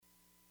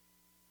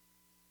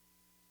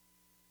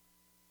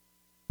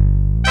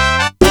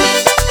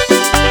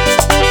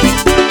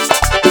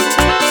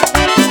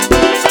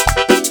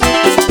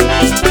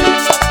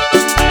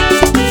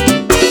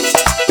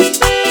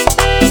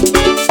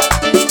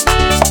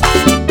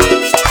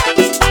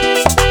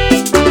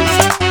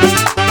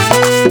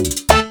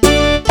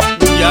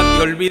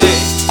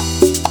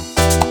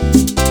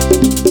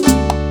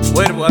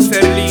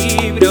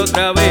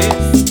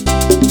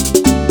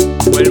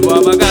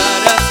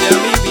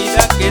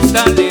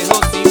tan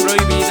lejos y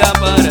prohibida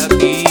para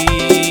ti.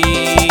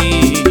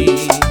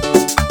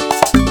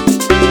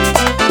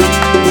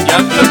 Ya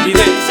te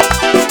olvidé,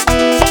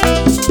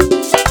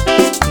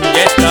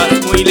 ya estás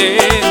muy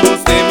lejos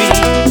de mí.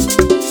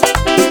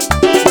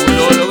 Tú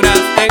lo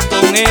lograste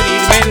con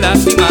herirme,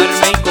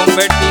 lastimarme y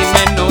convertirme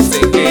en no sé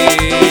qué.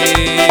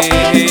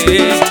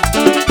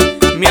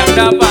 Me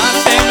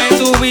atrapaste, me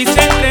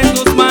tuviste entre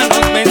tus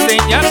manos, me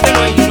enseñaste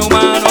lo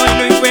inhumano y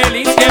lo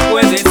infeliz que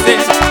puede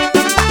ser.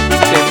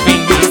 Te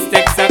fingiste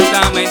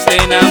exactamente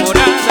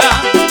enamorada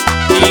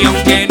y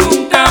aunque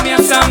nunca me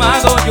has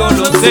amado yo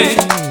lo sé.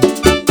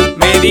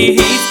 Me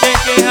dijiste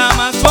que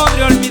jamás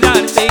podré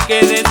olvidarte y que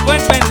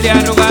después vendré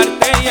a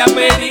rogarte y a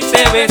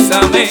pedirte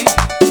bésame.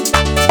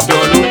 Yo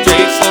luché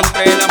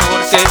contra el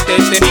amor que te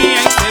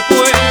tenía y se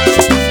fue,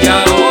 y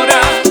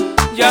ahora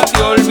ya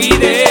te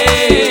olvidé.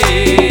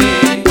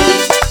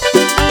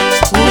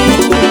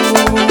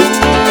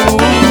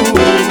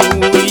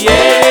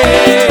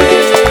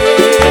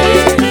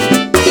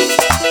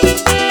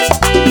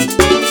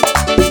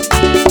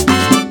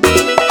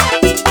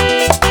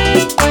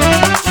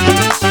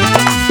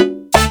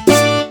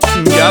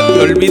 Ya te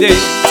olvidé,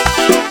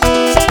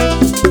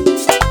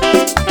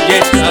 ya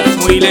estás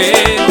muy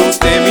lejos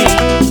de mí.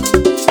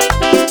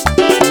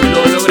 Tú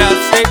lo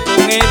lograste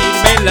con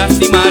herirme,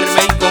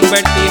 lastimarme y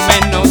convertirme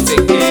en no sé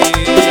qué.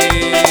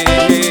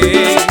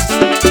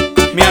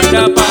 Me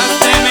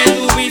atrapaste, me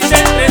tuviste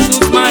entre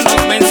tus manos,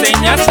 me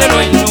enseñaste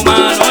lo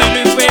inhumano y lo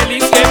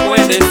infeliz que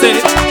puede ser.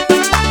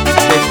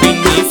 Te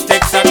fingiste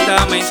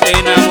exactamente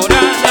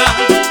enamorada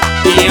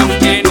y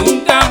aunque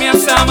nunca me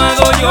has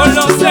amado yo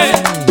lo sé.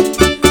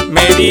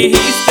 Me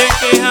dijiste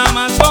que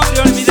jamás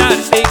podré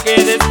olvidarte y que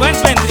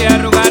después vendré a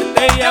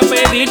rogarte y a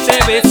pedirte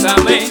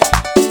bésame.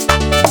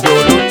 Yo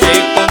luché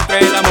contra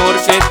el amor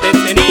que te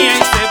tenía y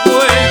se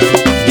fue,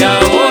 y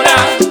ahora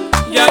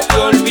ya te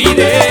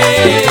olvidé.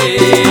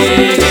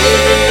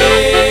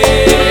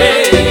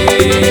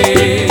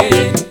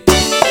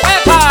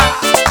 ¡Epa!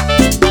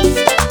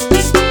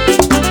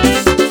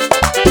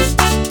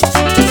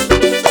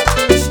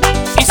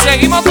 Y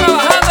seguimos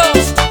trabajando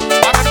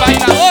para el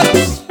bailador.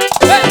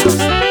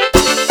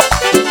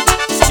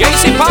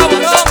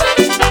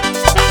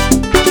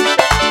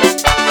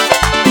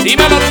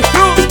 Dímelo, Luis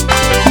Cruz.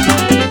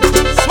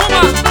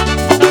 Suma.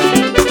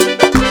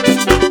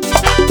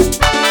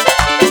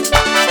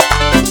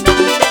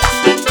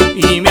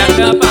 Y me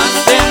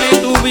atrapaste, me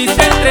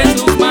tuviste entre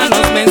tus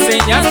manos, me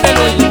enseñaste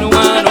lo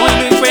inhumano y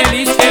lo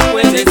infeliz que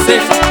puede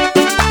ser.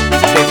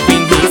 Te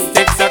fingiste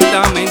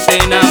exactamente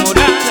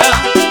enamorada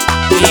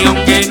y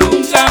aunque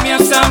nunca me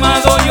has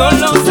amado yo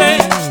lo sé.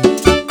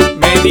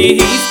 Me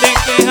dijiste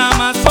que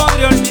jamás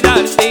podré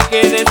olvidarte y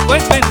que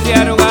después vendré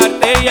a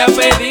rogarte y a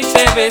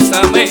pedirte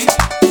bésame.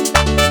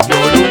 Yo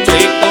luché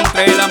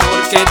contra el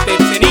amor que te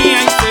tenía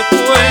y se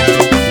fue,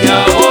 y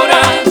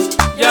ahora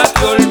ya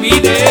te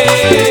olvidé.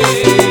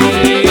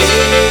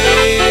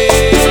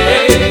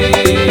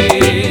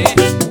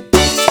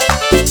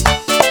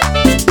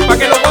 Pa'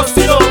 que lo goces y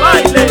lo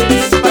bailes,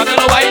 pa' que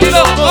lo bailes y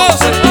lo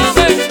goces,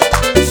 dame,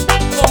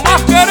 lo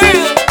más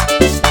querido.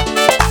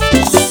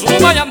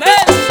 Suma Yandel.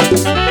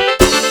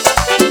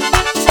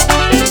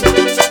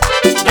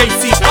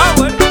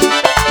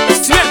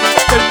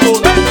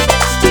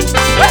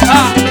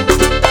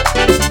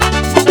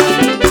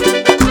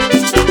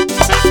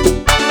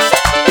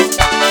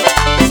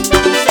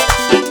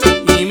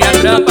 Y me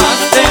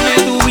atrapaste, me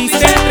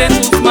tuviste entre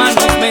tus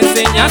manos, me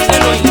enseñaste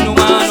lo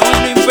inhumano y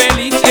lo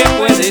infeliz que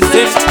puede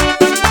ser.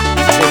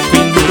 Te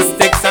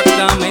fingiste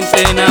exactamente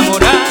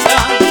enamorada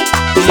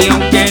y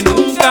aunque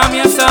nunca me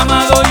has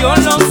amado yo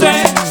lo sé.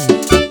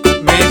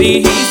 Me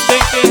dijiste